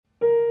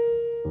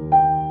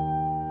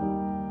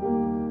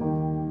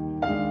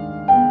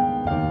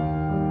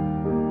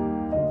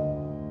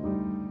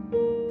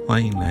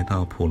欢迎来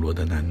到普罗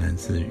的喃喃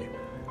自语。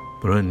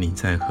不论你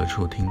在何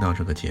处听到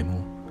这个节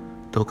目，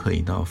都可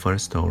以到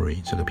First Story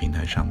这个平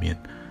台上面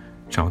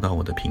找到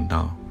我的频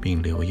道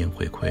并留言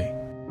回馈。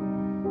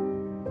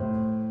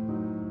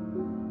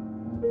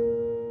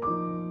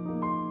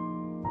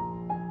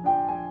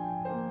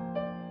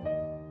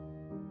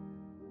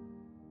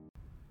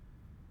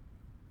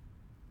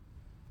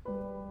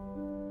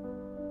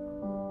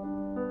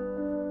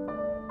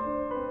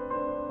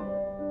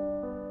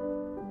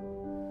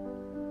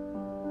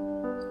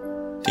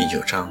第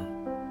9章，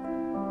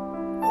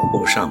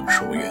滬上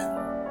淑媛。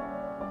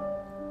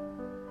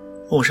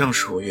滬上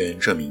淑媛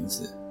这名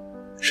字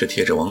是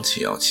贴着王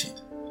启尧起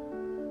的，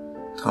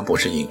他不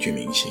是隐居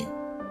明星，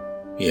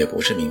也不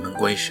是名门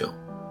闺秀，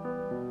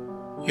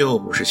又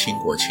不是倾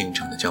国倾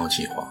城的交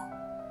际花。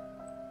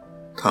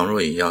倘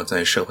若也要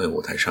在社会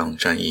舞台上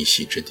占一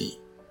席之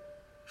地，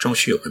终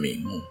须有个名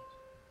目，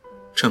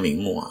这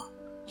名目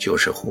就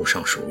是滬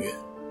上淑媛。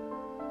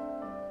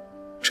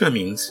这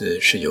名字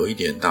是有一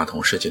点大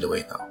同世界的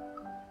味道，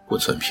不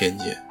存偏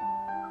见，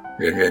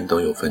人人都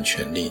有份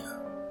权利的。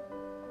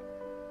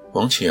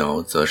王启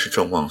尧则是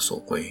众望所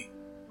归，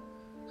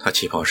他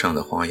旗袍上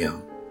的花样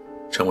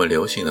成为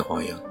流行的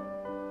花样，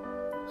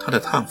他的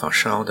烫发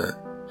烧的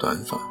短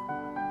发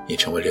也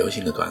成为流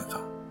行的短发。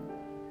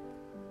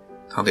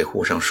他给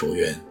滬上淑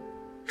媛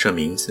这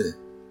名字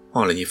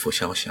画了一幅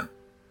肖像。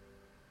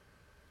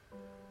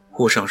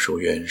滬上淑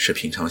媛是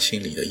平常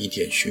心里的一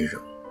点虚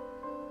荣，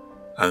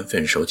安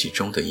分守己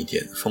中的一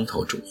点风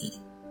头主义，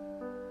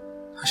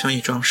它像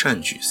一桩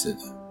善举似的，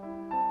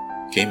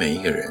给每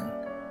一个人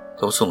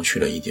都送去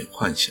了一点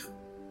幻想。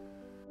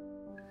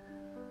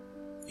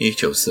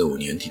1945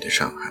年底的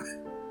上海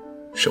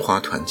是花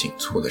团锦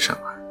簇的上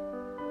海，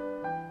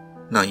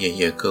那夜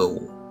夜歌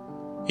舞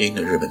因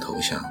了日本投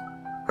降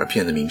而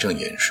变得名正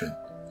言顺，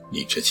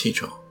理直气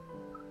壮。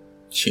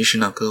其实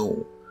那歌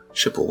舞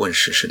是不问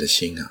世事的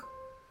心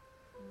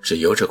只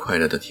由着快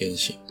乐的天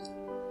性。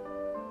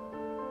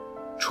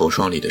橱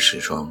窗里的时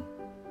装，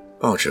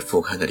报纸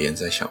副刊的连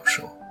载小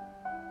说，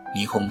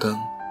霓虹灯，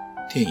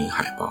电影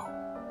海报，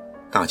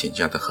大减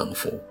价的横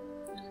幅，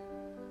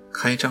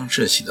开张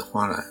致喜的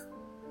花篮，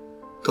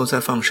都在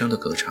放声的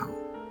歌唱。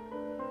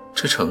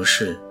这城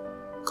市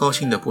高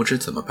兴的不知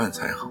怎么办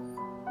才好。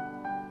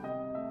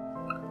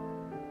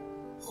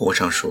滬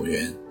上淑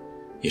媛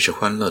也是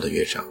欢乐的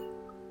乐章，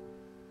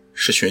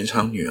是寻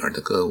常女儿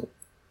的歌舞。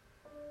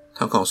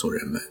她告诉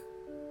人们，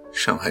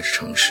上海这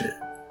城市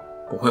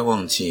不会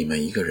忘记每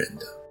一个人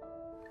的，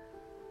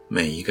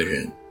每一个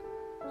人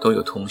都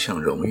有通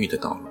向荣誉的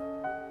道路。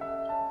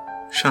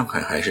上海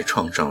还是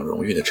创造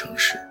荣誉的城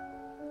市，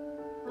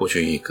不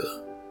拘一格，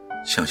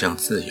想象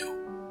自由。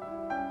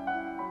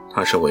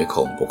它是唯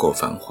恐不够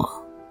繁华，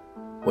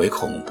唯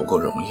恐不够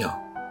荣耀。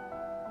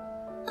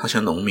它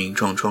像农民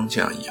种庄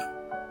稼一样，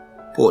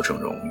播种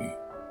荣誉，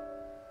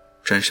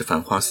真是繁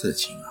花似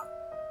锦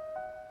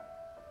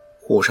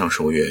滬上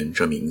淑媛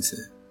这名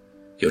字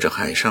有着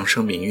海上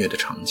生明月的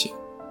场景，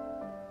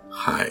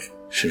海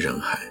是人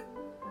海，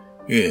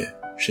月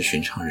是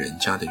寻常人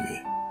家的月。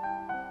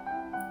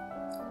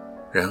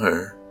然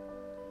而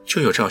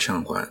就有照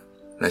相馆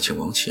来请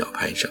王启尧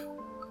拍照，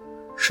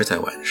是在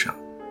晚上，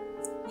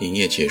营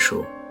业结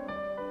束，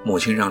母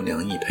亲让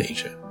娘姨陪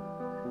着，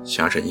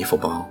夹着衣服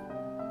包，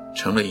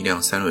乘了一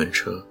辆3轮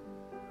车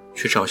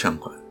去照相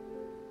馆。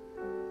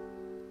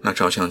那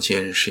照相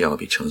间是要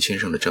比程先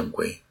生的正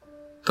规，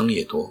灯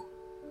也多，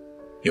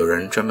有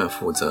人专门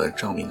负责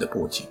照明的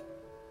布景，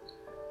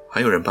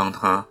还有人帮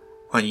他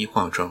换衣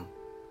化妆。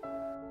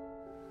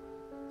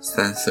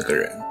3、4个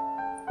人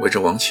围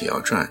着王启尧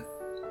转，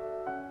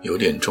有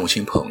点众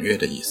星捧月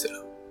的意思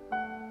了。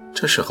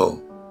这时候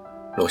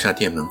楼下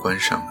店门关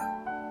上了，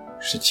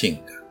是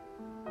静的，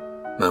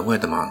门外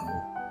的马路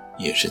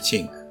也是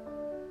静的，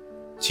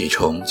几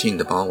重静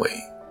的包围，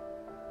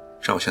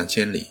照相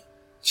间里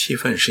气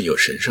氛是有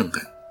神圣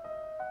感。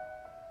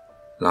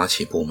拉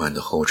起布幔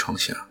的后窗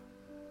下，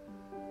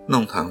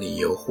弄堂里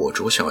有火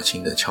烛小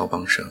青的敲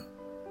梆声，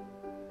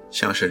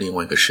像是另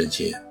外一个世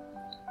界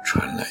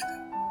传来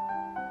的。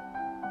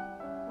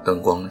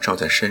灯光照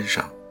在身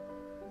上，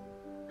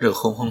热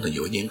烘烘的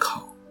有点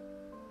烤，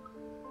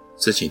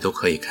自己都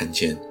可以看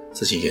见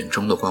自己眼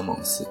中的光芒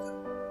似的。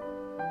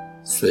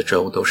四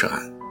周都是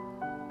暗，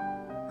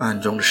暗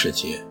中的世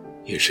界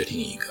也是另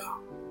一个。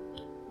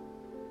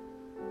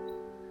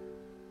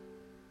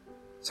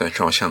在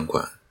照相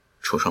馆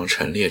橱窗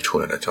陈列出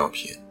来的照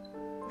片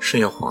是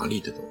要华丽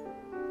的多，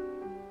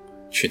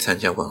去参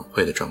加晚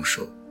会的装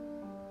束，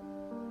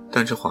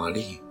但这华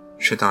丽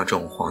是大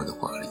众化的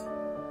华丽，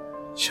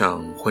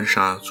像婚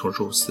纱出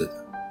租似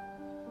的，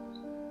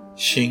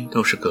心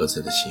都是各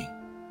自的心，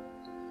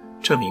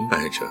这明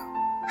摆着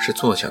是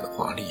作假的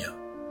华丽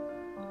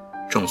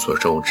众所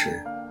周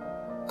知，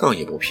倒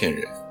也不骗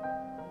人，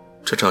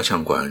这照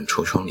相馆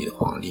橱窗里的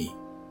华丽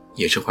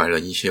也是怀了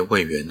一些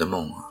未圆的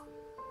梦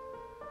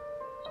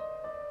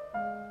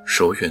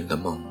熟媛的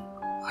梦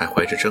还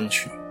怀着争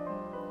取，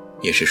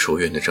也是熟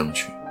媛的争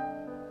取。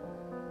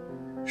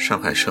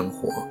上海生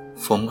活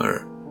风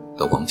儿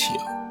的王启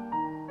尧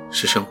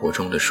是生活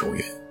中的淑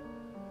媛，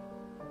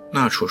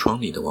那橱窗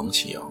里的王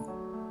启尧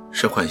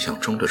是幻想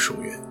中的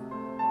淑媛。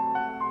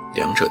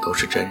两者都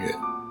是真人，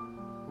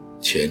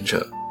前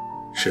者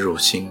是入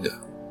心的，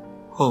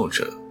后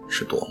者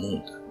是夺目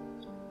的，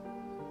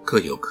各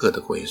有各的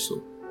归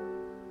宿。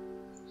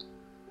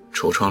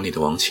橱窗里的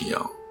王启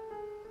尧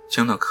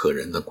将那可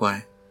人的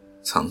乖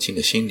藏进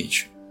了心里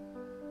去，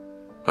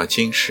把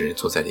金石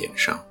做在脸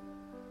上，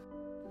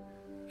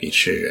比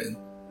世人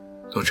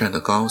都站得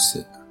高似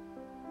的。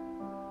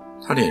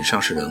他脸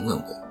上是冷冷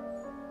的，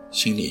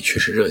心里却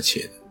是热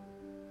切的，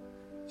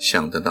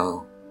想得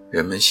到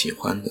人们喜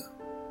欢的。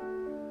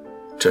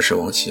这是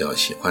王启尧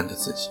喜欢的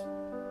自己，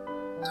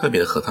特别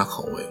的合他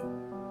口味，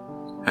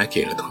还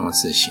给了他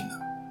自信呢。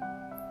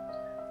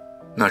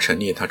那陈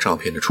列他照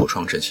片的橱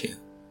窗之前，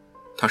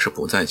他是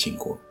不再经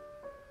过，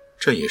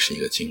这也是一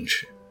个矜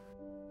持。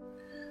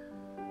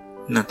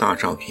那大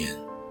照片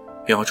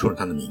标出了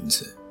他的名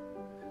字，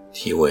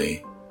题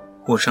为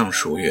滬上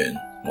淑媛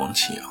王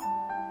启尧，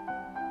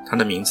他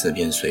的名字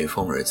便随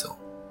风而走。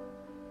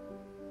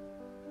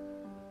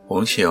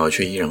王启尧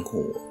却依然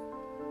顾我，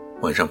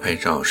晚上拍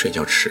照睡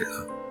觉迟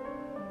了，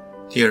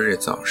第二日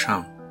早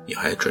上也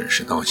还准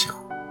时到校。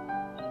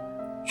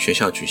学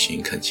校举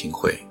行恳亲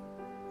会，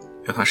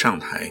要他上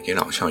台给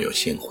老校友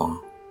献花，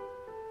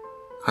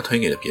他推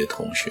给了别的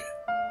同学。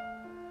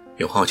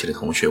有好奇的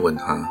同学问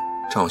他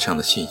照相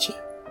的细节，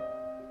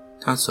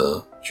他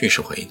则据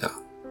实回答，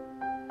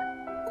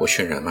不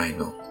渲染卖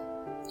弄，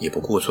也不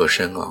故作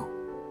深奥。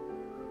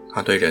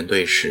他对人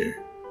对事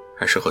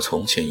还是和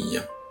从前一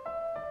样，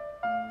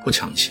不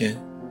抢先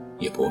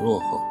也不落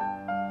后，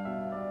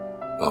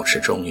保持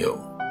中游，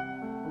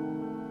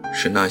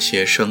使那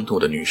些生度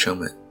的女生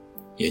们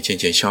也渐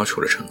渐消除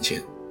了成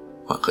见，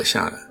缓和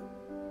下来。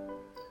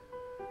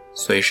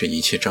虽是一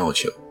切照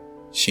旧，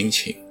心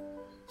情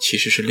其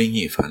实是另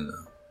一番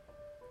了。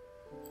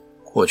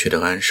过去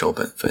的安守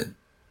本分，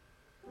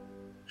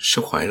是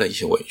怀了一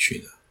些委屈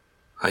的，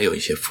还有一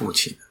些负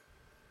气的，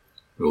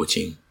如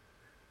今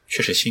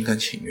却是心甘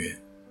情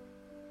愿。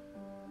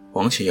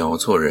王启尧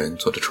做人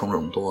做得从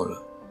容多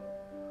了，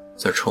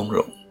这从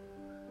容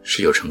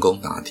是有成功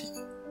打底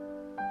的，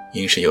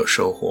因是有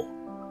收获，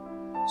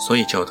所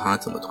以叫他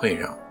怎么退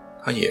让，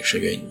他也是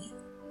愿意。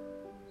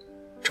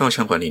照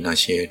相馆里那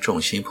些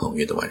众星捧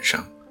月的晚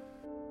上，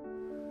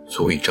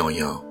足以照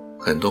耀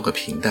很多个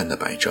平淡的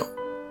白昼。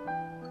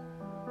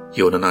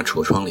有了那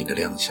橱窗里的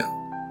亮相，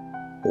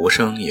无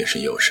声也是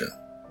有声。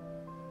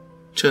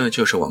这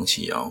就是王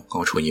启尧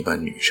高出一般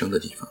女生的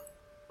地方，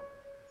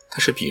她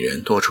是比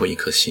人多出一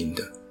颗心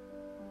的，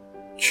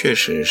确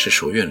实是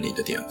书院里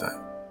的典范。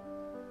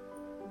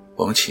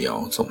王启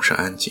尧总是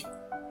安静，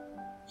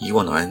以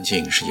往的安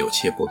静是有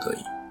切不得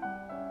已，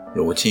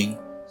如今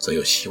则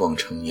有希望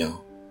撑腰，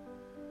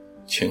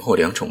前后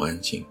两种安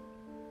静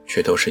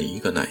却都是一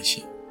个耐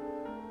心。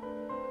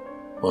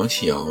王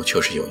启尧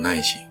就是有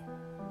耐心，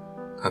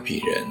他比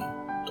人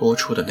多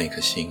出的那颗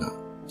心啊，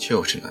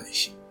就是耐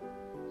心。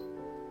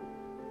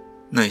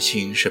耐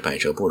心是百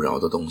折不挠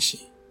的东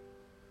西，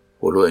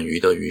无论于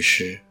得于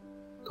失，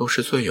都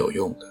是最有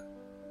用的。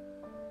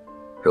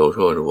柔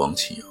弱如王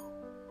启尧，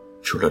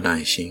除了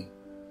耐心，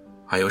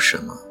还有什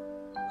么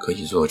可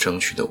以做争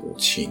取的武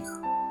器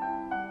呢？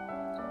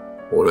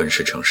无论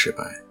是成是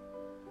败，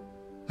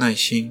耐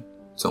心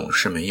总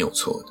是没有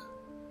错的，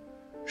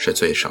是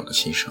最少的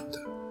牺牲的。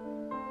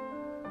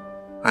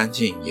安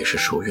静也是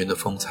熟媛的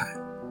风采，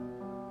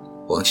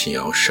王启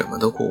尧什么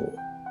都顾我，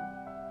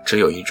只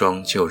有一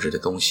桩旧日的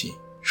东西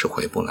是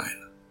回不来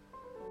了，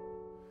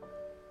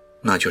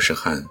那就是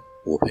和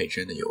吴佩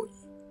珍的友谊。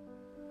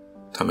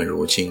他们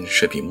如今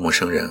是比陌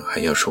生人还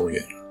要疏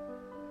远了。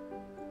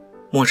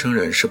陌生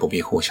人是不必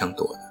互相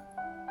躲的，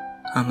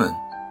他们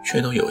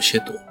却都有些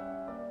躲。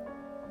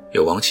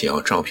有王启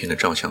尧照片的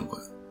照相馆，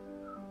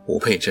吴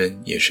佩珍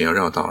也是要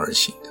绕道而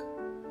行的，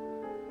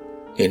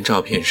连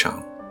照片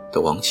上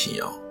的王启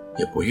尧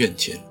也不愿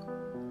见，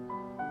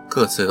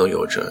各自都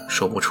有着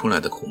说不出来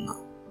的苦恼，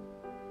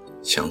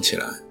想起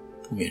来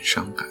不免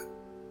伤感。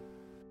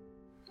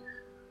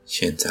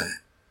现在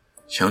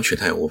想取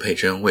代吴佩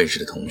珍位置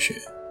的同学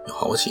有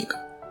好几个，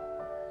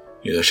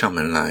有的上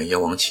门来邀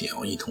王启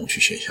尧一同去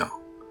学校，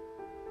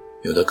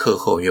有的课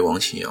后约王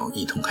启尧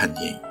一同看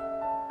电影。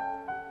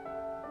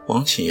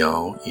王启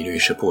尧一律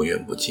是不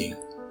远不近，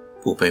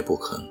不卑不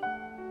吭，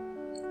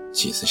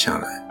几次下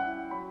来，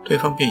对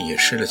方便也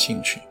失了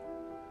兴趣，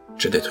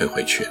只得退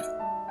回去了。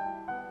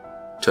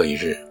这一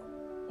日，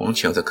王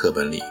启尧在课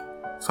本里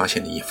发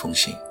现了一封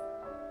信，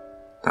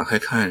打开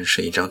看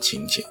是一张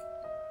请柬，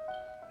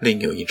另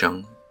有一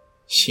张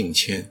信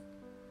签，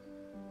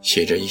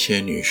写着一些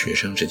女学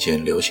生之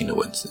间流行的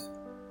文字，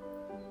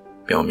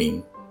表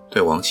明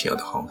对王启尧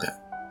的好感，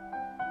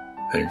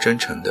很真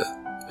诚地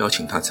邀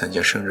请他参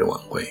加生日晚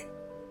会。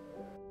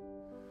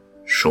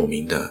署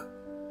名的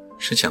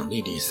是蒋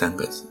丽丽3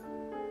个字。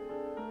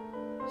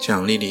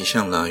蒋丽丽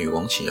向来与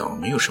王启尧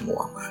没有什么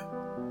往来，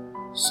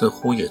似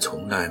乎也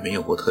从来没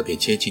有过特别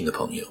接近的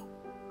朋友。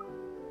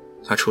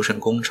她出身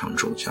工厂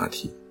主家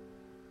庭，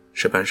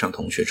是班上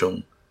同学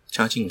中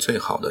家境最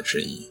好的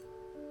之一。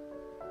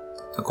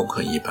他功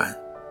课一般，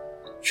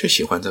却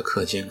喜欢在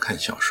课间看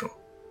小说，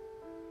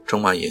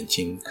终把眼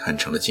睛看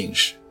成了近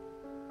视，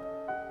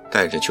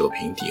戴着酒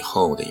瓶底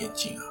厚的眼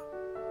镜啊，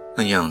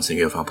那样子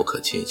越发不可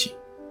接近。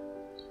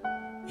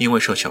因为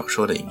受小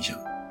说的影响，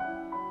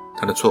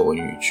他的作文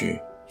语句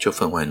就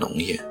分外浓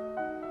艳，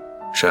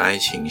是爱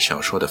情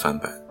小说的翻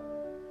版。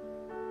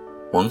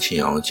王启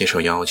尧接受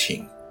邀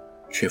请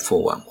去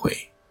赴晚会，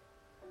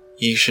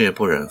一是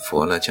不忍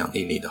驳了蒋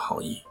丽丽的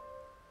好意，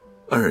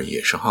二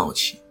也是好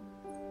奇。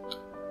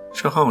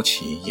这好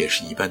奇也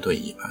是一半对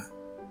一半，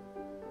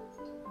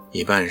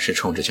一半是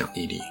冲着蒋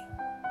丽丽，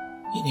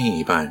另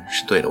一半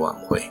是对了晚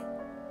会。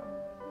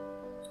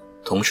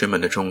同学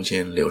们的中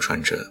间流传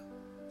着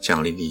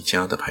蒋丽丽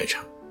家的排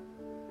场，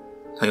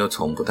他又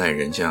从不带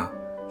人家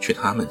去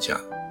他们家，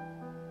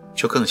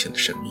就更显得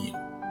神秘了。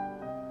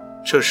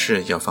这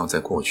事要放在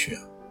过去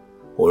啊，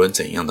无论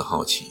怎样的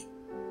好奇，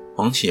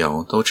王启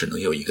尧都只能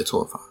有一个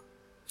做法，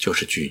就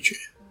是拒绝。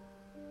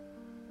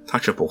他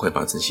是不会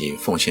把自己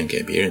奉献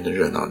给别人的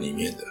热闹里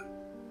面的。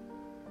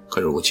可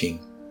如今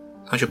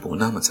他却不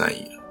那么在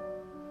意了。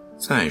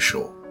再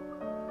说，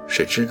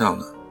谁知道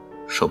呢？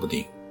说不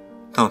定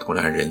到头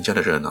来人家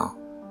的热闹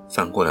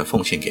反过来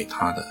奉献给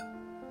他的。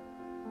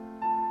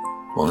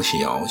王启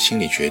尧心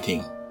里决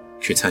定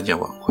去参加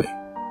晚会，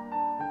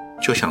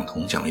就想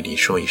同蒋丽丽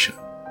说一声，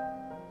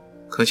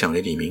可蒋丽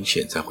丽明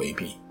显在回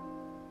避。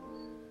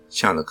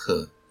下了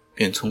课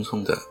便匆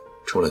匆地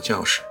出了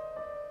教室，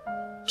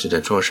指着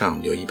桌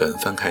上有一本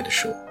翻开的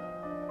书。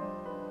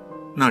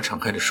那敞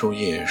开的书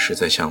页是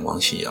在向王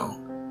启尧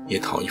也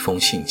讨一封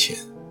信钱，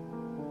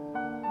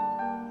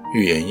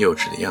欲言又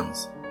止的样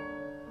子。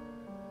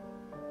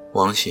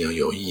王启尧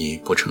有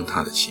意不称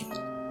他的情，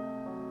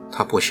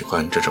他不喜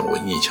欢这种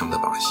文艺腔的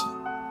把戏。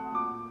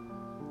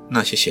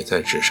那些写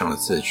在纸上的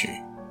字句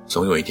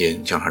总有一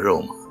点叫他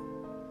肉麻。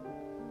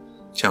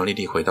蒋丽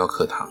丽回到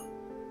课堂，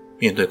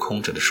面对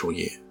空着的书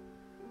页，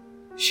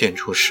现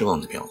出失望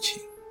的表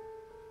情。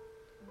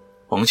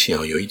王启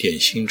尧有一点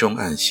心中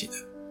暗喜的，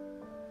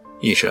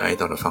一直挨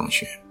到了放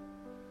学，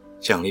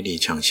蒋丽丽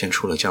抢先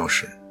出了教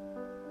室，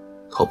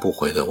头不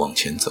回地往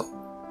前走。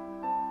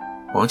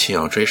王启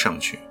尧追上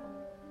去，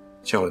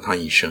叫了她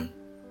一声，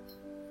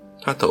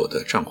她抖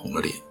得涨红了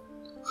脸，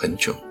很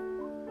久，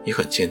也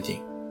很坚定，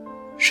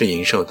是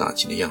迎受打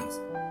击的样子。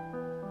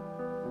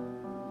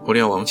不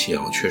料王启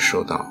尧却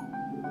说道，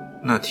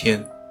那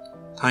天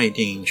他一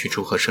定去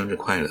祝贺生日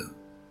快乐，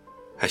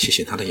还谢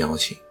谢他的邀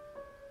请。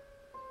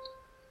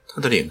他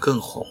的脸更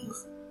红了，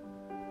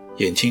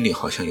眼睛里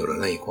好像有了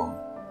泪光，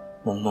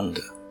蒙蒙的。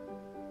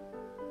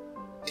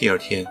第二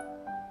天，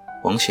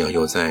王启尧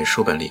又在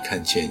书本里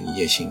看见一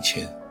页信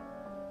签，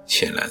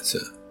浅蓝色，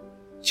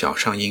角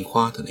上印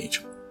花的那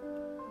种，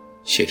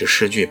写着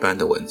诗句般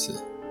的文字，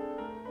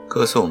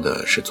歌颂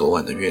的是昨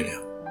晚的月亮。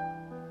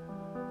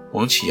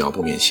王启尧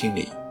不免心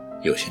里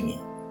有些腻。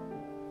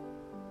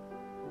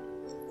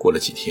过了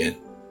几天，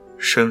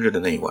生日的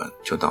那晚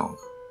就到了。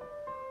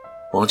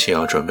王启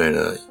尧准备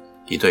了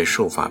一对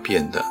束发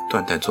辫的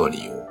缎带做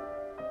礼物，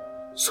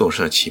宿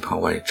舍旗袍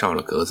外罩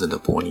了格子的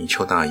薄呢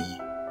秋大衣，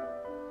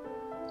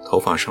头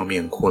发上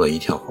面箍了一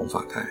条红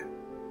发带，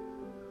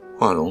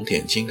画龙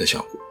点睛的效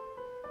果。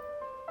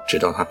直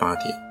到他8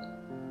点，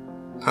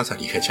他才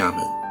离开家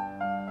门。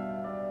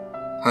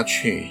他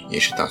去也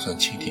是打算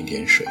蜻蜓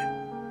点水，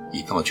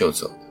一到就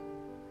走的。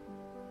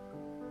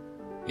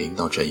临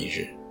到这一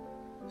日，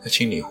他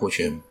心里忽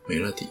觉没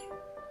了底，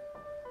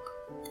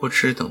不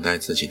知等待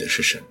自己的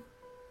是什么。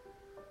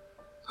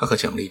他和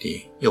蒋丽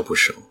丽又不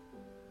熟，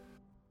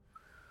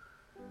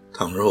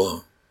倘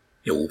若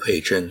有吴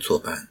佩珍作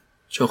伴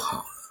就好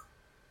了。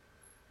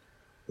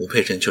吴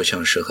佩珍就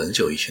像是很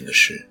久以前的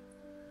事，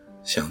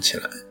想起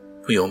来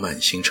不由满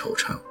心惆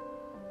怅。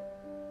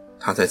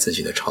他在自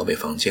己的朝北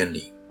房间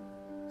里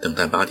等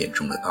待8点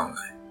钟的到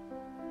来。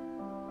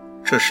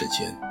这时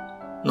间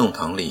弄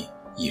堂里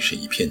已是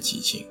一片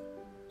寂静，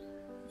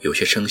有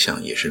些声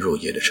响也是入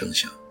夜的声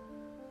响，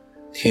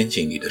天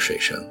井里的水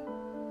声，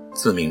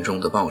自鸣中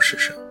的报时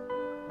声，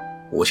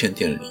无线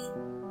电里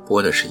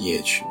播的是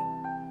夜曲。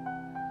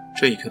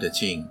这一刻的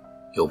静，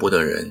由不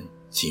得人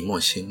寂寞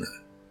心来，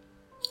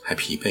还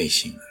疲惫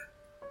心来。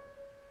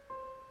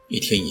一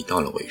天已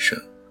到了尾声，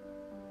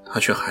他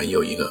却还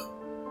有一个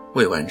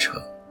未完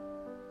成。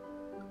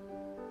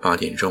8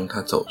点钟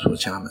他走出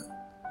家门，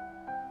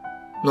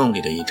弄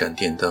里的一盏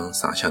电灯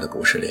洒下的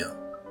不是亮，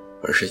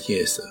而是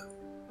夜色。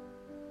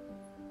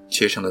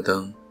街上的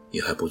灯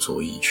也还不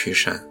足以驱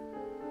散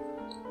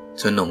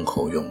在弄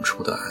口涌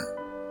出的暗，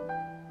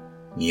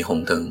霓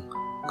虹灯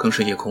更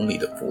是夜空里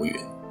的浮云。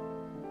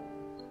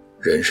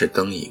人是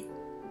灯影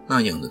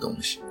那样的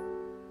东西。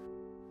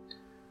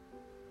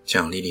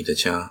蒋丽丽的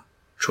家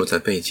住在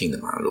背近的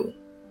马路，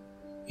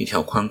一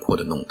条宽阔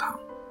的弄堂。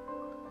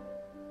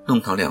弄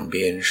堂两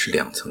边是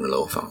2层的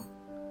楼房，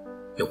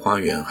有花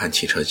园和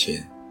汽车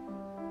间，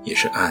也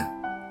是暗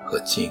和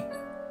静的。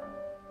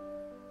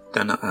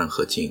但那暗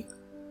和静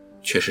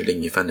却是另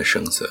一番的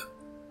声色。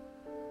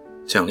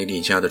蒋丽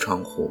丽家的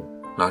窗户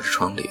拉着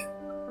窗帘，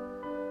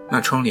那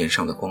窗帘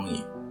上的光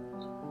影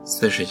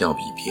似是要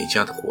比别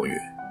家的活跃。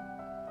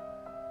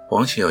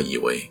王启耀以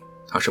为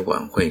他是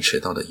晚会迟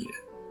到的艺人，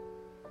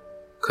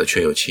可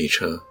却有汽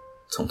车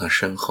从他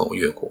身后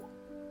越过，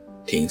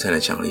停在了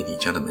蒋丽丽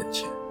家的门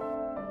前。